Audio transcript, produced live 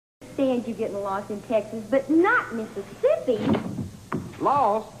understand you getting lost in Texas, but not Mississippi.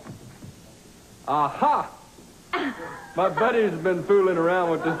 Lost? Aha! My buddy's been fooling around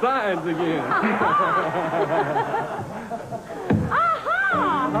with the signs again.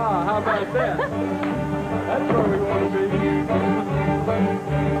 Aha! How about that? That's where we want to be.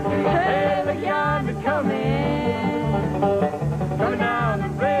 Hey, look yonder coming down the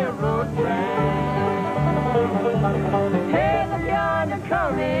railroad track. Hey, look yonder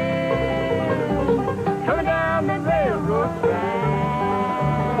coming down the railroad track.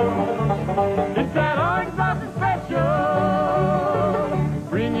 It's that orange blossom special,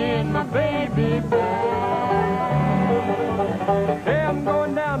 bringing my baby back. Hey, I'm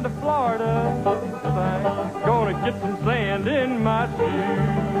going down to Florida, gonna get some sand in my shoes.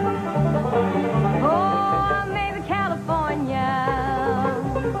 Oh, maybe California,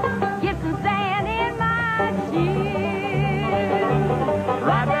 get some sand in my shoes.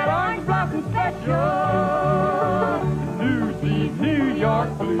 Ride that orange blossom special, Lucy's New York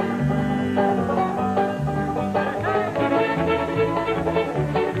Blues.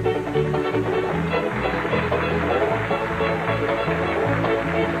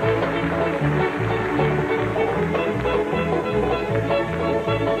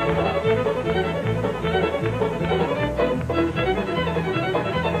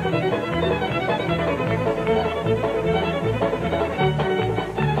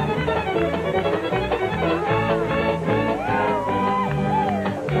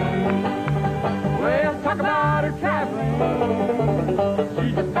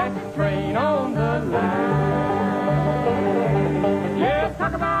 She's the fastest train on the line. Yeah,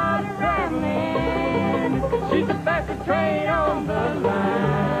 talk about traveling. She's the fastest train on the line.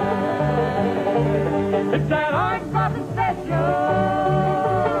 It's that orange blossom special,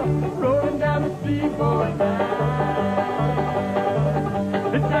 rolling down the seaboard line.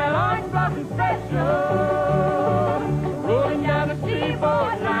 It's that orange blossom special, rolling down the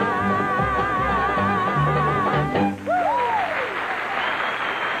seaboard line.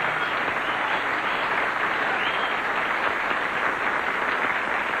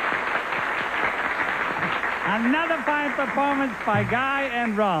 Another fine performance by Guy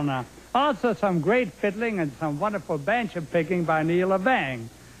and Ralna. Also some great fiddling and some wonderful banjo picking by Neil Levang.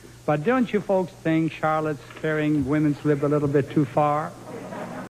 But don't you folks think Charlotte's carrying women's lib a little bit too far?